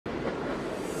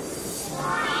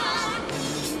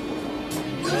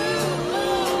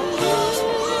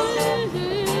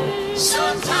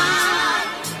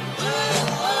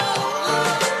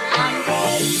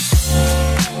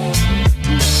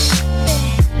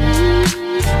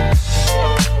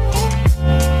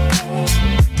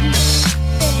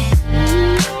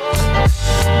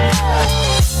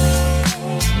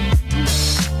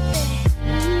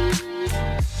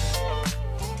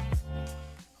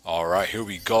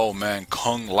Yo, man,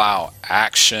 Kung Lao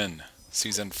Action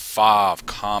Season 5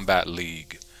 Combat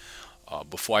League.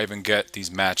 Before I even get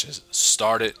these matches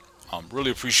started,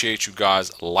 really appreciate you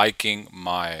guys liking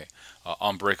my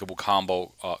Unbreakable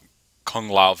Combo Kung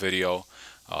Lao video.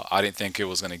 I didn't think it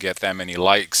was going to get that many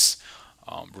likes.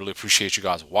 Really appreciate you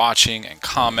guys watching and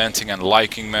commenting and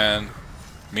liking, man.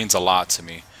 Means a lot to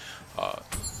me.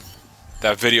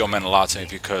 That video meant a lot to me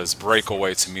because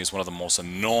breakaway to me is one of the most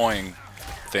annoying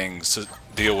things to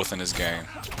deal with in this game.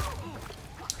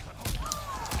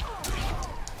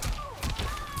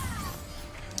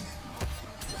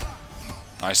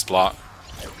 Nice block.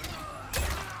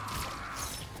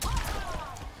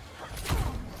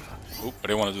 Oop, I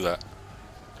didn't want to do that.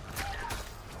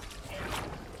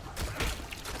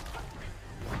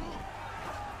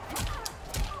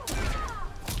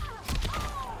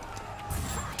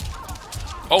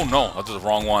 Oh no, I did the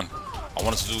wrong one. I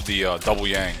wanted to do the double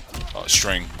yang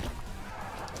string.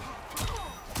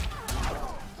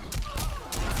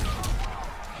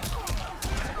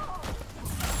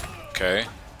 Okay.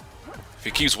 If he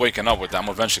keeps waking up with that, I'm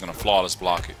eventually going to flawless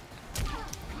block it.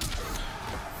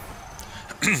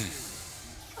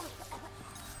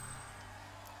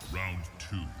 Round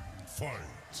 2,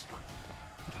 fight.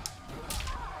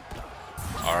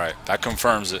 Alright, that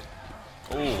confirms it.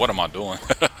 Oh, what am I doing?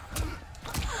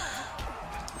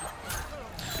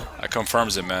 That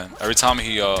confirms it, man. Every time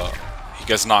he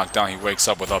gets knocked down, he wakes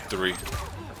up with up 3.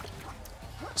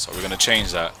 So we're gonna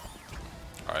change that.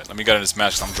 Alright, let me get in this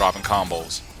match because I'm dropping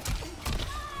combos.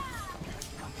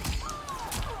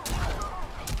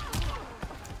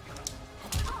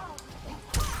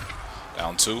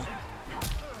 Down 2.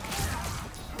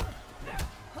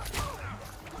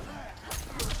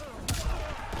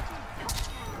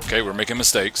 Okay, we're making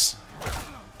mistakes.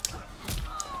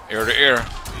 Air to air.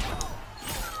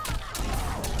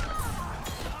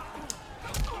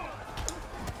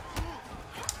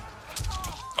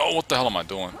 Oh, what the hell am I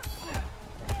doing?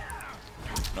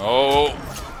 No.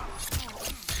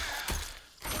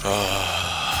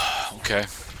 Okay.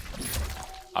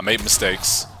 I made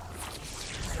mistakes.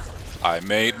 I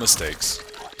made mistakes.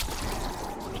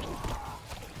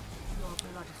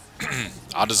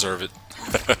 I deserve it.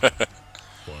 Final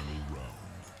round,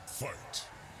 fight.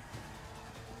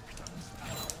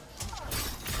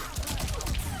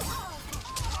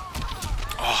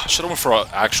 Oh, I should have went for an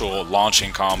actual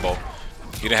launching combo.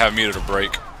 He didn't have meter to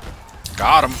break.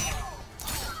 Got him.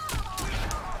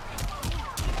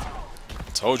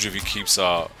 Told you if he keeps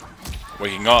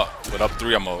waking up with up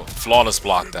 3, I'm gonna flawless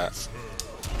block that.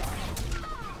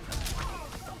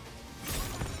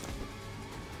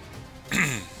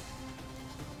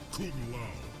 Kung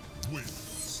Lao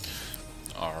wins.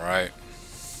 Alright.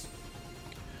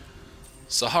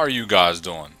 So how are you guys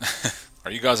doing? Are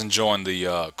you guys enjoying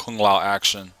the Kung Lao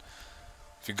action?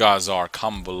 If you guys are,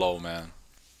 comment below, man.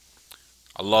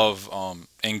 I love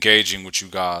engaging with you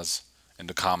guys in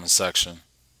the comment section.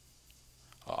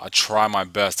 I try my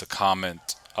best to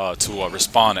comment, to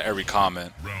respond to every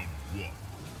comment. Round 1,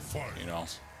 fight. You know,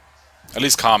 at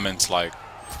least comments like,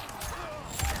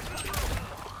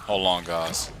 hold on,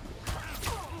 guys.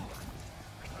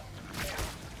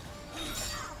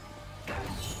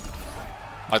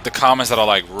 Like the comments that are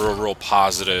like real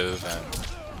positive, and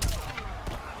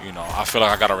you know, I feel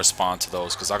like I gotta respond to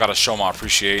those because I gotta show my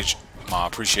appreciation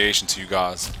to you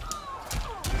guys.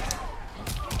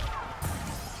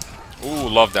 Ooh,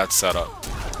 love that setup.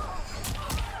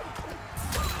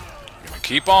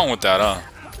 Keep on with that, huh?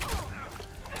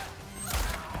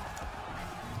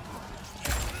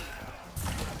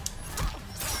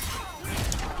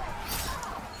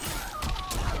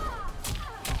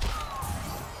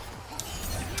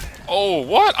 Oh,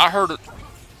 what? I heard it.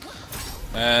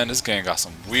 Man, this game got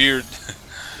some weird.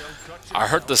 I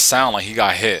heard the sound like he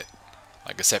got hit.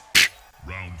 Like I said,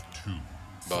 Round 2.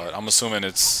 but I'm assuming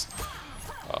it's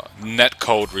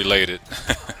netcode related.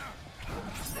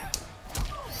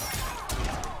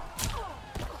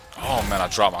 Oh man, I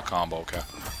dropped my combo. Okay.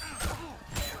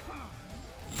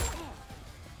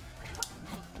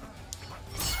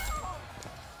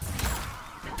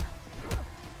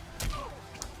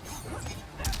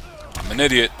 I'm an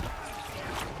idiot.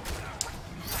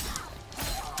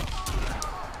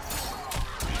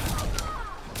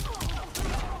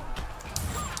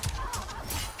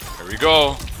 Here we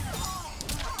go.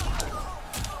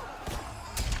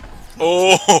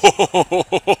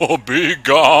 Oh, be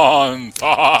gone,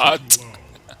 thought.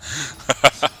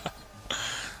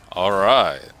 All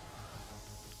right.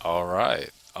 All right.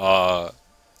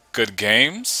 Good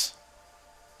games.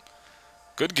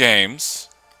 Good games.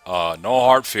 No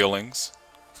hard feelings.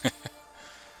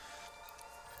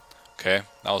 Okay,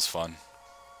 that was fun.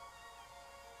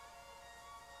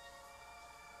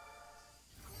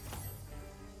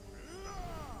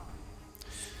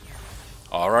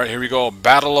 Alright, here we go.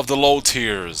 Battle of the low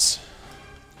tiers.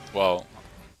 Well,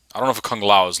 I don't know if Kung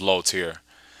Lao is low tier,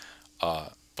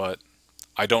 but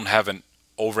I don't have an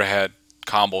overhead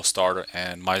combo starter,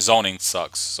 and my zoning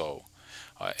sucks. So,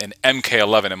 in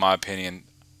MK11, in my opinion,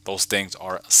 those things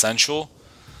are essential.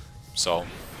 So,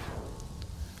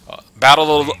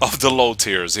 battle of the low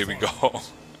tiers. Here we go.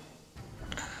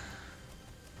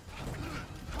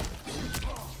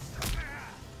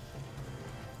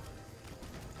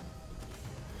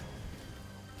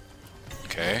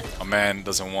 Okay, a man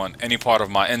doesn't want any part of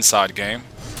my inside game.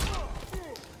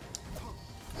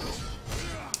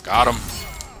 Got him.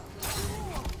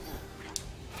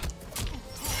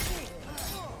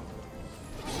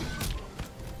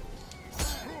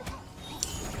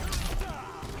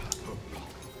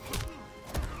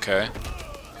 Okay.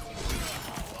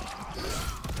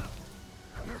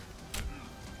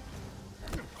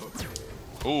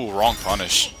 Ooh, wrong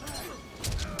punish.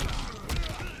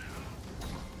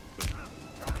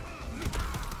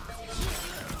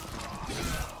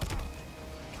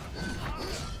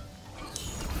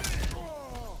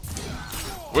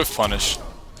 With punish.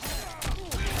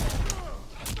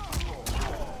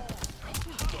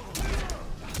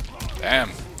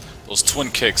 Damn, those twin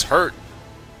kicks hurt.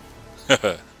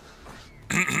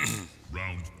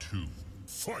 Round 2.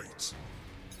 Fight.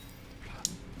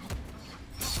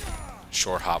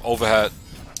 Short hop, overhead.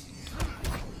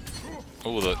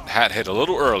 Ooh, the hat hit a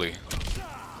little early.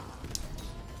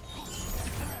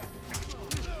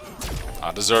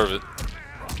 I deserve it.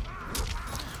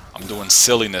 I'm doing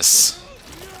silliness.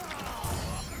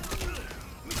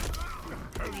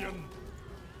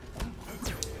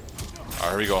 Alright,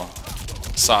 here we go.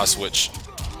 Side switch.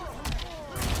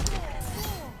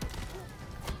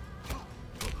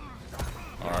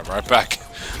 Alright, right back.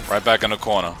 Right back in the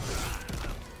corner.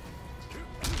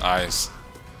 Nice.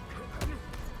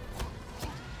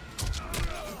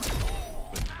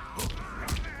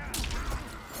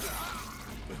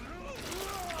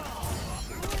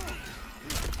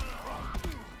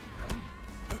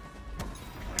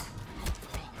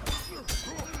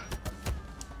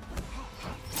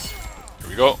 Here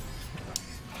we go.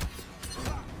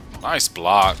 Nice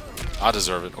block. I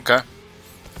deserve it. Okay.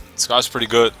 This guy's pretty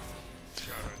good.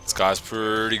 This guy's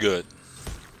pretty good.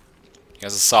 He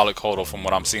has a solid Kodo from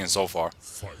what I'm seeing so far.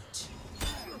 Fight.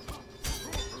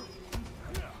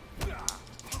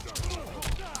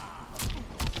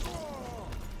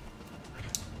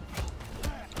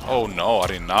 Oh no, I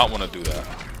did not want to do that.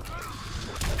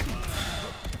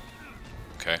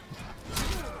 Okay.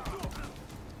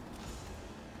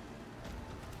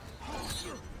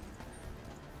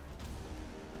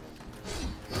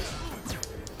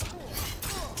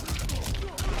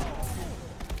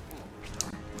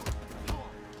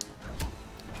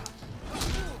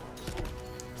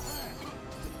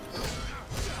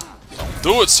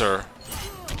 Don't do it, sir.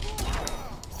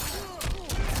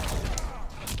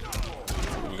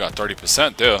 We got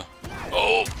 30% there.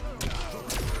 Oh.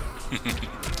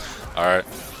 Alright.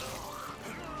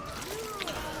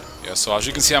 Yeah, so as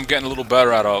you can see, I'm getting a little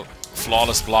better at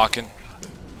flawless blocking.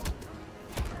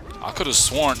 I could have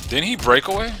sworn. Didn't he break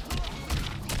away?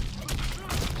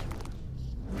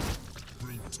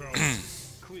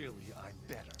 Clearly, I'm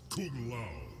better. Kung Lao.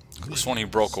 Could have sworn he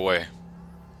broke away.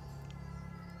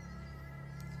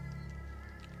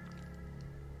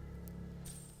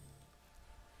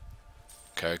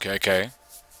 Okay.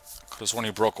 Could have sworn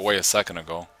he broke away a second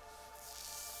ago.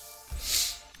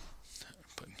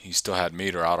 But he still had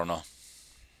meter, I don't know.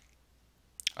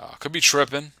 Could be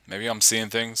tripping. Maybe I'm seeing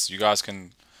things. You guys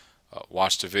can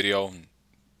watch the video. And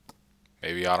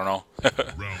maybe, I don't know.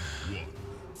 Round 1.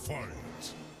 Fight.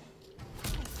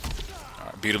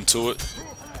 Alright, beat him to it.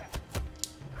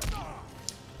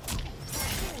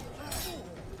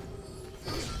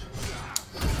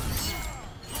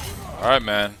 Alright,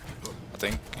 man. I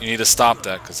think you need to stop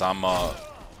that because I'm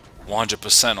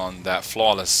 100% on that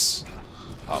flawless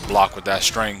block with that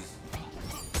string.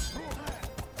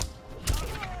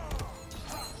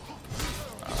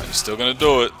 You're still gonna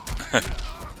do it. I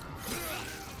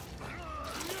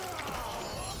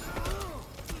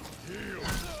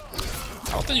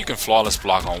don't think you can flawless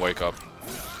block on wake up.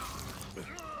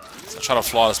 So I try to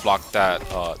flawless block that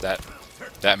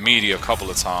that meaty a couple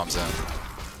of times and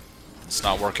it's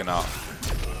not working out.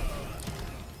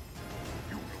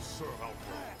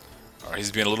 Alright,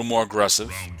 he's being a little more aggressive.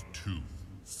 Round 2.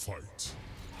 Fight.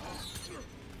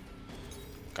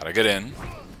 Gotta get in.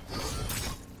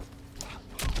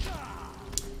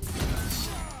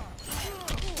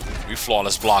 We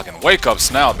flawless blocking. Wake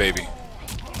ups now, baby.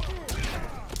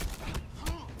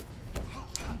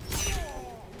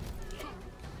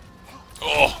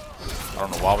 Oh, I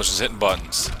don't know why I was just hitting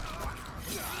buttons.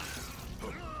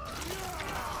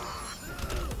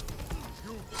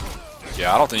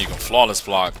 Yeah, I don't think you can flawless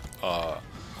block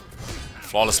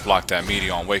that meaty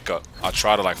on wake up. I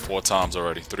tried it like 4 times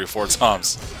already, 3 or 4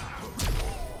 times.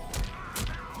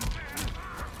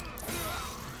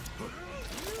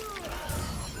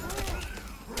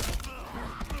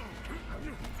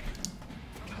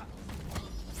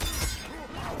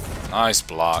 Nice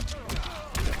block.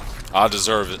 I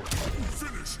deserve it.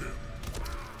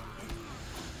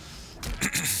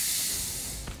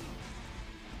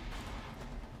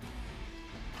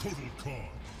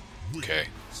 Okay.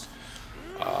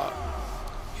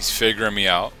 He's figuring me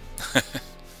out.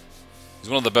 He's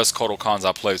one of the best Kodokans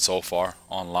I played so far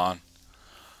online.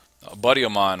 A buddy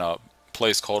of mine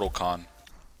plays Kodokan.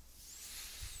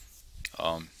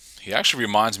 He actually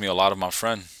reminds me a lot of my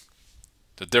friend.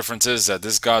 The difference is that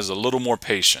this guy's a little more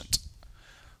patient,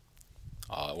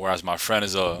 whereas my friend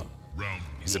is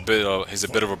he's a bit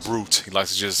of a brute. He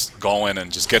likes to just go in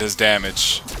and just get his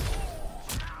damage.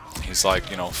 He's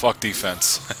like, you know, fuck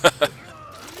defense. All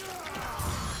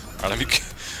right,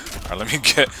 let me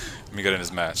get in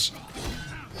this match.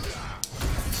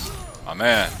 My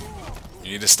man,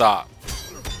 you need to stop.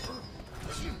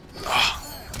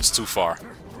 It's too far.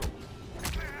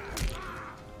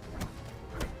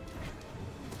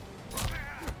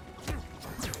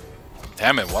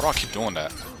 Damn it, why do I keep doing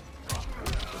that?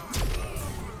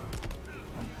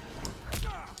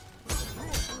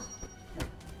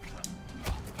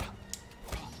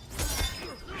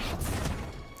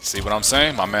 See what I'm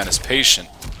saying? My man is patient.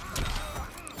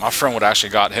 My friend would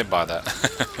actually got hit by that.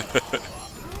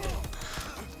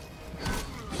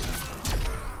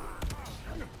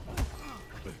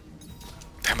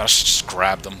 Damn it, I should just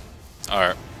grabbed him.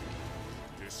 Alright.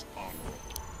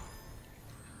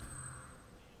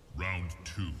 Round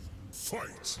 2.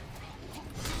 Fight.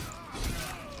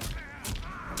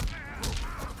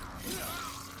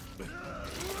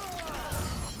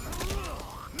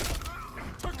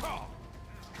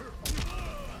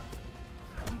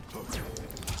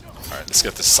 Alright, let's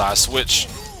get the side switch.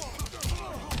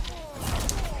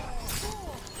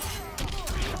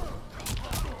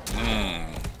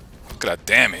 Look at that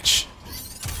damage.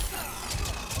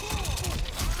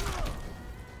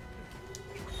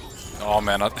 Oh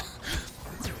man,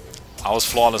 I was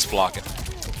flawless blocking.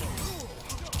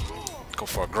 Go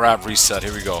for a grab reset.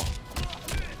 Here we go.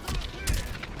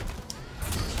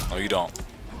 No, you don't.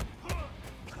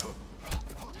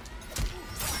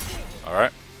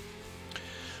 Alright.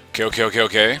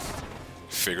 Okay.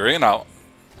 Figuring it out.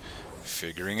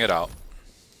 Figuring it out.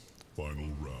 Final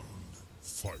round.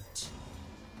 Fight.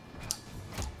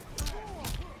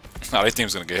 Nah, this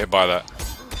team's gonna get hit by that.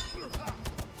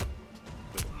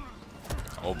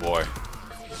 Oh boy.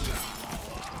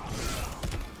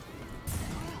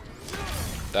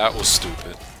 That was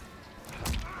stupid.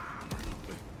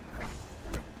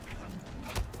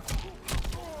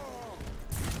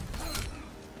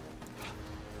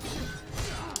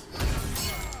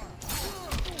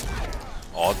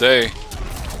 All day.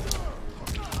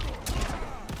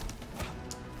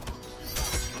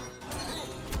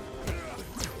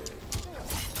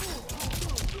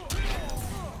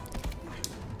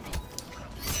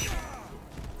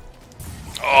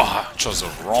 Oh, I chose the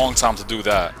wrong time to do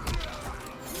that.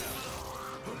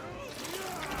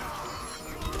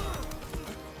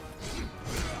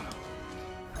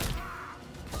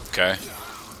 Okay.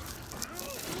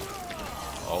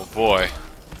 Oh boy.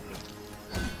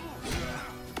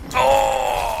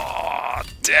 Oh,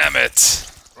 damn it.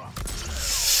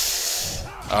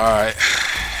 Alright.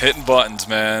 Hitting buttons,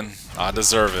 man. I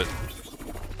deserve it.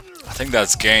 I think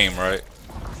that's game, right?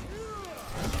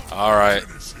 Alright.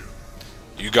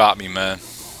 You got me, man.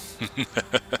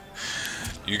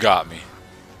 You got me.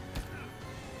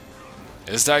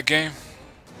 Is that game?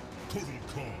 I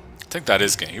think that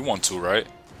is game. He won 2, right?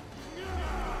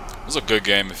 It was a good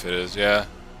game if it is. Yeah.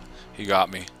 He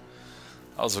got me.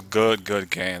 That was a good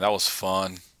game. That was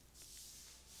fun.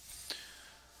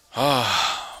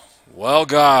 Well,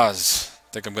 guys,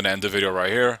 I think I'm going to end the video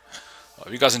right here.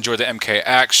 If you guys enjoyed the MK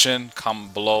action,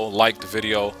 comment below, like the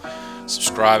video,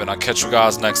 subscribe, and I'll catch you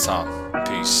guys next time.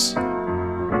 Peace.